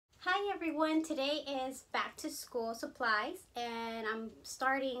Hi everyone, today is back to school supplies and I'm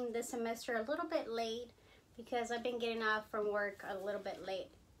starting the semester a little bit late because I've been getting off from work a little bit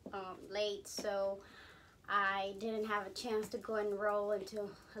late, so I didn't have a chance to go enroll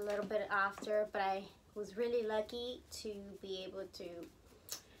until a little bit after, but I was really lucky to be able to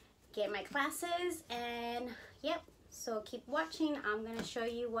get my classes. And yep, so keep watching. I'm gonna show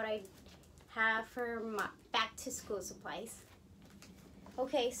you what I have for my back to school supplies.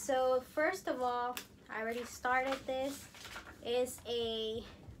 Okay, so first of all, I already started this, is a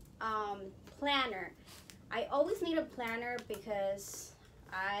planner. I always need a planner because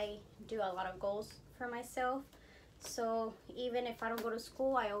I do a lot of goals for myself. So even if I don't go to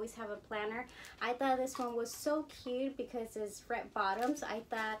school, I always have a planner. I thought this one was so cute because it's red bottoms. I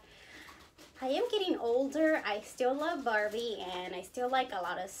thought, I am getting older. I still love Barbie and I still like a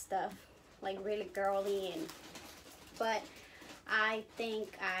lot of stuff, like really girly, but I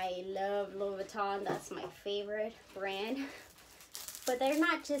think I love Louis Vuitton. That's my favorite brand. But they're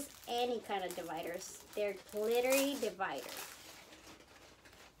not just any kind of dividers. They're glittery dividers.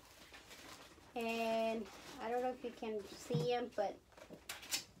 And I don't know if you can see them, but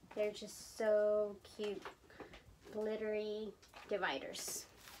they're just so cute. Glittery dividers.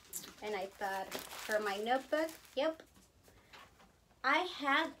 And I thought for my notebook, yep. I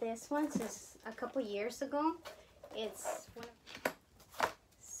had this one since a couple years ago. It's one of,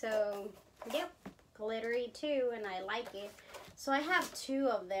 so yep, glittery too, and I like it. So I have two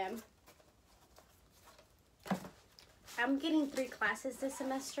of them. I'm getting 3 classes this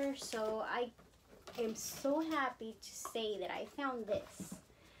semester, so I am so happy to say that I found this.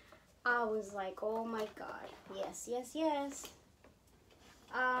 I was like, oh my god, yes, yes, yes.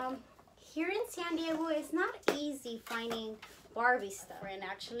 Here in San Diego, it's not easy finding Barbie stuff. And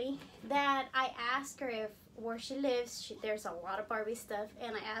actually, that I asked her if where she lives, there's a lot of Barbie stuff,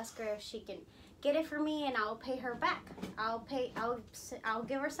 and I asked her if she can get it for me, and I'll pay her back. I'll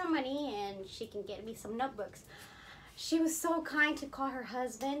give her some money, and she can get me some notebooks. She was so kind to call her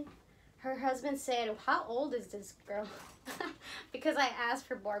husband. Her husband said, "How old is this girl?" Because I asked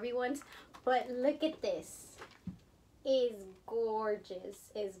for Barbie ones. But look at this. It's gorgeous.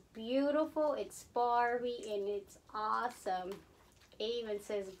 It's beautiful. It's Barbie, and it's awesome. It even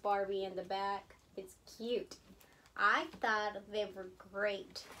says Barbie in the back. It's cute. I thought they were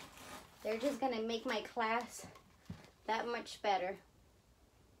great. They're just gonna make my class that much better.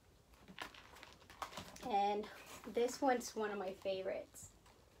 And this one's one of my favorites.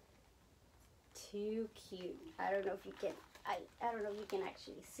 Too cute. I don't know if you can, I don't know if you can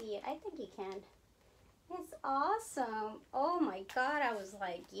actually see it. I think you can. It's awesome. Oh my god, I was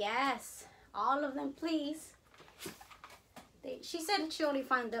like, yes, all of them, please. She said she only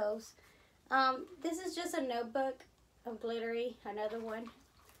found those. This is just a notebook of glittery, another one.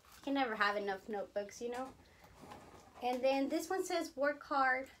 You can never have enough notebooks, you know. And then this one says, work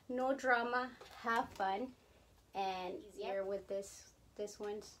hard, no drama, have fun. And easier with this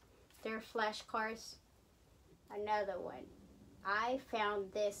one's, they're flashcards. Another one. I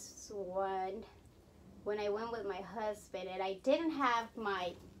found this one when I went with my husband, and I didn't have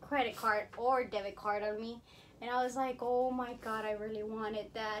my credit card or debit card on me. And I was like, oh my god, I really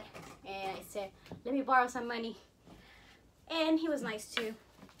wanted that. And I said, let me borrow some money. And he was nice too.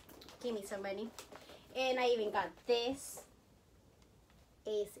 Give me some money. And I even got this.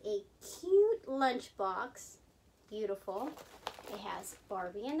 It's a cute lunchbox. Beautiful. It has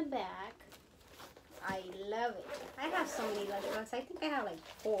Barbie in the back. I love it. I have so many lunchboxes. I think I have like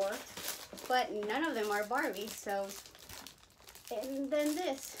 4. But none of them are Barbie. So, and then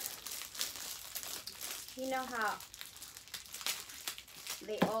this. You know how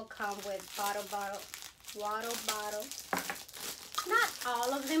they all come with water bottle. Not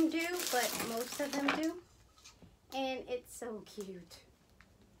all of them do, but most of them do. And it's so cute.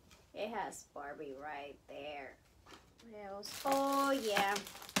 It has Barbie right there. What else? Oh yeah.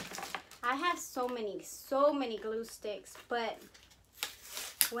 I have so many glue sticks, but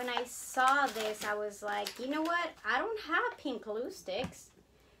when I saw this, I was like, you know what? I don't have pink glue sticks.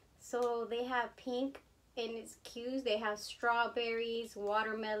 So they have pink, and it's cute. They have strawberries,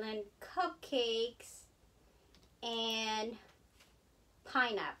 watermelon, cupcakes, and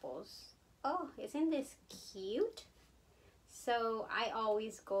pineapples. Oh, isn't this cute? So I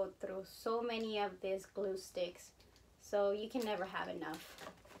always go through so many of these glue sticks, so you can never have enough.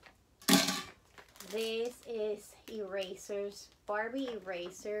 This is erasers, Barbie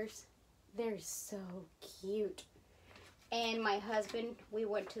erasers. They're so cute. And my husband, we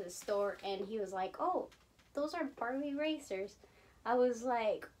went to the store and he was like, oh, those are Barbie erasers. I was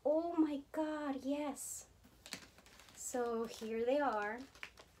like, oh my god, yes. So here they are.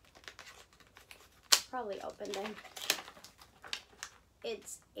 probably open them.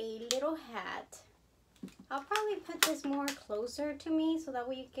 It's a little hat. I'll probably put this more closer to me so that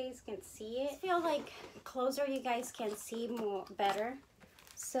way you guys can see it. I feel like closer you guys can see more better.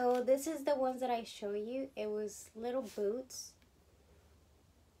 So this is the ones that I show you. It was little boots.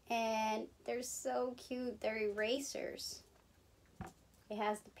 And they're so cute. They're erasers. It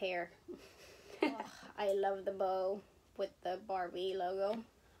has the pair. Oh, I love the bow with the Barbie logo.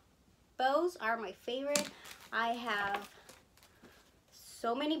 Bows are my favorite. I have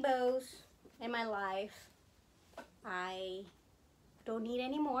so many bows in my life. I don't need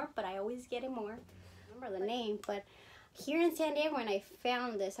any more, but I always get it more. I don't remember the name, but here in San Diego when I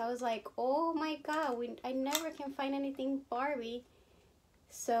found this, I was like, oh my god, I never can find anything Barbie.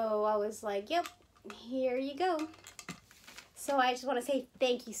 So I was like, yep, here you go. So I just want to say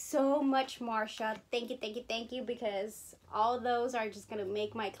thank you so much, Marsha. Thank you, thank you, thank you, because all those are just going to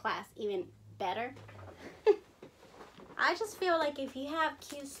make my class even better. I just feel like if you have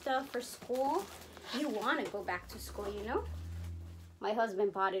cute stuff for school, you want to go back to school, you know? My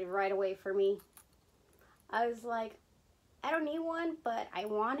husband bought it right away for me. I was like, I don't need one, but I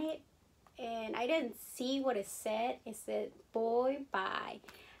want it. And I didn't see what it said. It said, boy, bye.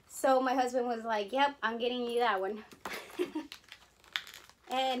 So my husband was like, yep, I'm getting you that one.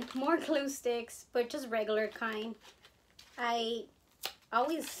 And more glue sticks, but just regular kind. I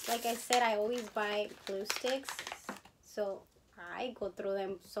always, like I said, I always buy glue sticks. So I go through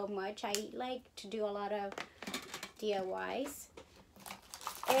them so much. I like to do a lot of DIYs.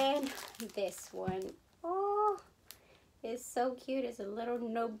 And this one, oh, it's so cute. It's a little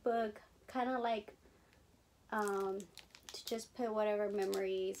notebook, kind of like to just put whatever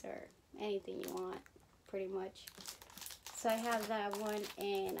memories or anything you want, pretty much. So I have that one,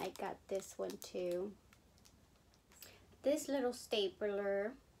 and I got this one too. This little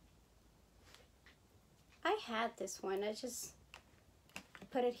stapler, I had this one. I just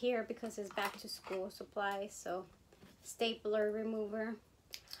put it here because it's back to school supplies. So stapler remover.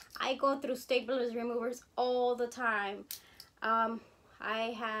 I go through staplers removers all the time.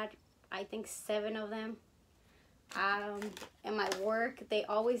 I had, I think, 7 of them. In my work, they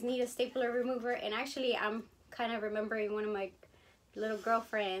always need a stapler remover, and actually I'm kind of remembering one of my little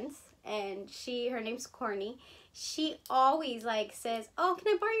girlfriends, and her name's Corny. She always like says, oh,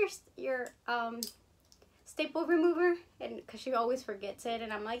 can I borrow your staple remover? And because she always forgets it,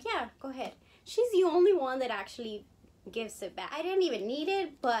 and I'm like, yeah, go ahead. She's the only one that actually gives it back. I didn't even need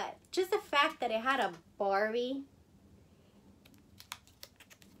it, but just the fact that it had a Barbie,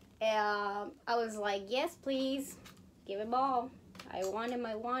 I was like, yes, please, give him all. I want him,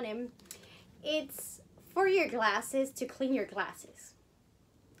 I want him. It's for your glasses, to clean your glasses.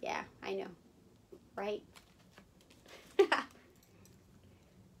 Yeah, I know, right?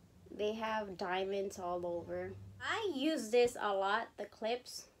 They have diamonds all over. I use this a lot, the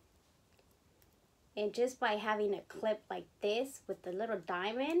clips. And just by having a clip like this with the little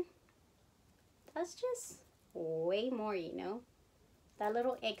diamond, that's just way more, you know? That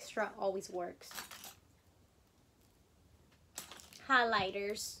little extra always works.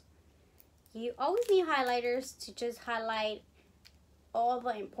 Highlighters. You always need highlighters to just highlight all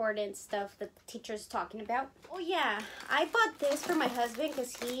the important stuff that the teacher's talking about. Oh yeah, I bought this for my husband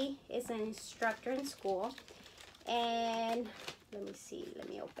because he is an instructor in school. And let me see, let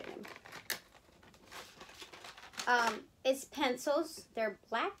me open them. It's pencils. They're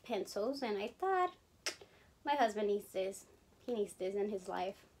black pencils, and I thought my husband needs this. He needs this in his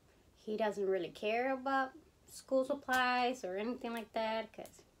life. He doesn't really care about school supplies or anything like that,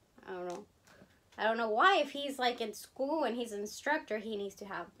 because I don't know. I don't know why, if he's like in school and he's an instructor, he needs to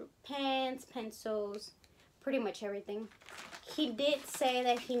have pens, pencils, pretty much everything. He did say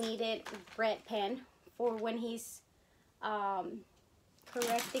that he needed red pen for when he's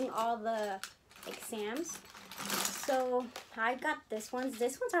correcting all the exams. So I got this ones.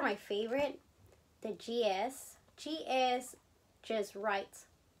 These ones are my favorite. The GS. GS just writes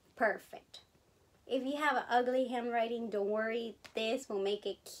perfect. If you have an ugly handwriting, don't worry. This will make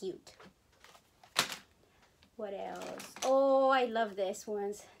it cute. What else? Oh, I love this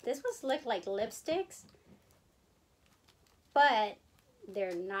ones. This ones look like lipsticks, but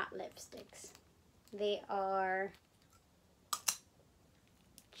they're not lipsticks. They are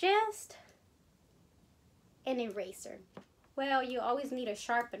just an eraser. Well, you always need a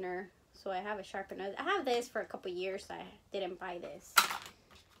sharpener, so I have a sharpener. I have this for a couple years. I didn't buy this.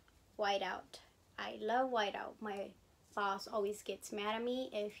 Whiteout. I love whiteout. My boss always gets mad at me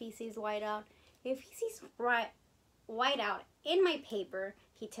if he sees whiteout. If he sees whiteout in my paper,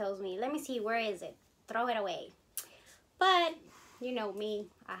 he tells me, let me see, where is it? Throw it away. But, you know me,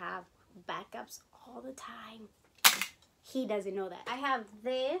 I have backups all the time. He doesn't know that. I have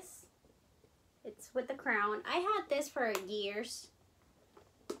this. It's with the crown. I had this for years,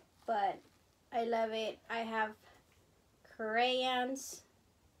 but I love it. I have crayons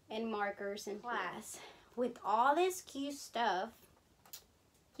and markers in class. With all this cute stuff,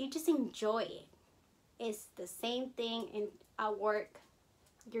 you just enjoy it. It's the same thing at work.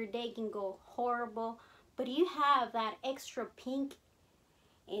 Your day can go horrible, but you have that extra pink,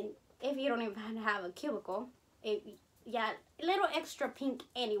 and if you don't even have a cubicle, yeah, a little extra pink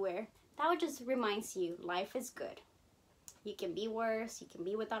anywhere, that would just reminds you life is good. You can be worse, you can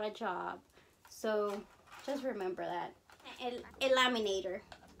be without a job, so just remember that. A laminator,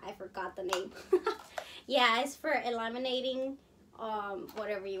 I forgot the name. Yeah, it's for laminating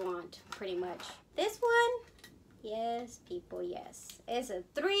whatever you want, pretty much. This one, yes people, yes, it's a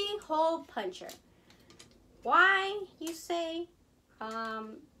 3-hole puncher. Why, you say?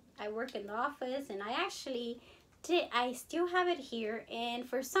 I work in the office, and I still have it here, and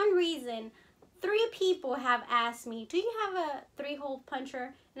for some reason 3 people have asked me, do you have a 3-hole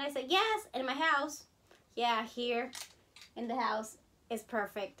puncher? And I said yes. In my house, yeah, here in the house is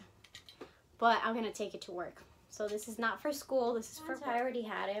perfect, but I'm gonna take it to work. So this is not for school, this is for, I already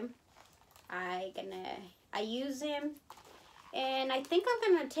had him. I use him, and I think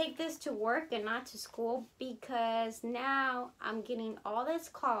I'm gonna take this to work and not to school, because now I'm getting all these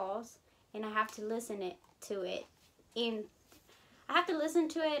calls and I have to listen to it in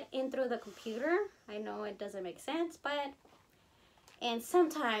through the computer. I know it doesn't make sense, and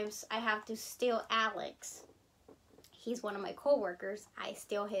sometimes I have to steal Alex. He's one of my co-workers. I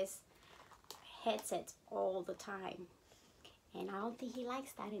steal his headsets all the time, and I don't think he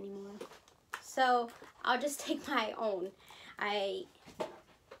likes that anymore. So I'll just take my own. I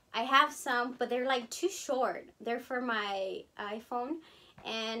have some, but they're like too short. They're for my iPhone,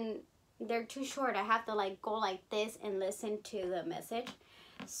 and they're too short. I have to like go like this and listen to the message.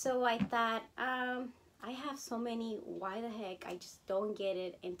 So I thought, I have so many, why the heck, I just don't get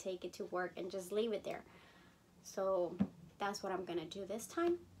it and take it to work and just leave it there. So that's what I'm gonna do this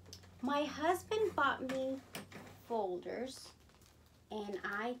time. My husband bought me folders, and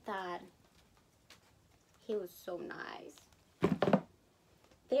I thought he was so nice.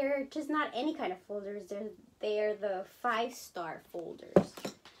 They're just not any kind of folders. They're the 5-star folders.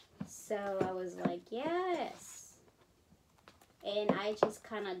 So I was like, yes. And I just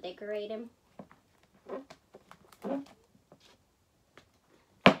kind of decorate them.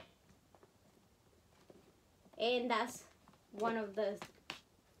 And that's one of the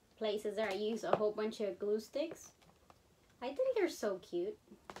places that I use a whole bunch of glue sticks. I think they're so cute.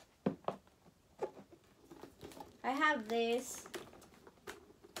 I have this,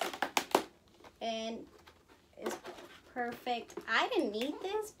 and it's perfect. I didn't need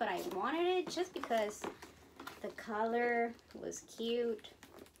this, but I wanted it just because the color was cute.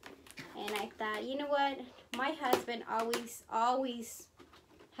 And I thought, you know what? My husband always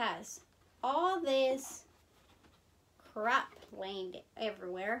has all this crap laying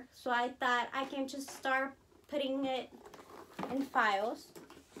everywhere. So I thought I can just start putting it in files,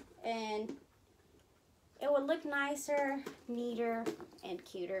 and it would look nicer, neater, and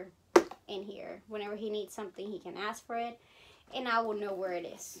cuter in here. Whenever he needs something, he can ask for it, and I will know where it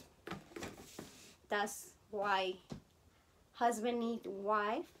is. That's why husband needs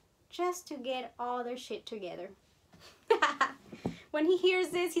wife, just to get all their shit together. When he hears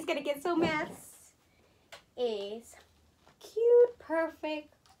this, he's gonna get so mad. Is cute,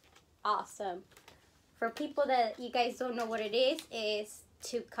 perfect, awesome. For people that you guys don't know what it is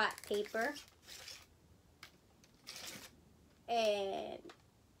to cut paper. And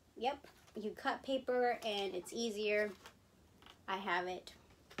yep, you cut paper and it's easier. I have it.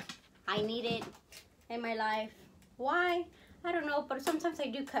 I need it in my life. Why? I don't know, but sometimes I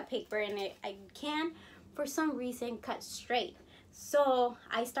do cut paper and I can, for some reason, cut straight. So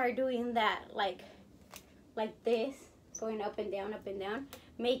I start doing that like this, going up and down,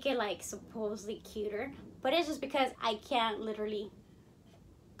 make it like supposedly cuter. But it's just because I can't literally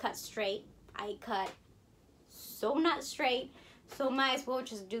cut straight. I cut so not straight, so might as well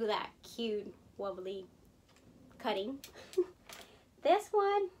just do that cute wobbly cutting. This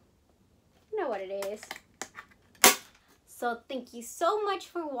one, you know what it is. So thank you so much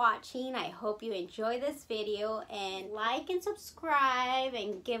for watching. I hope you enjoy this video, and like and subscribe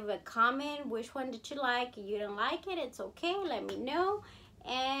and give a comment which one did you like. If you didn't like it, it's okay, let me know,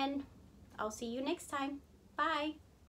 and I'll see you next time. Bye.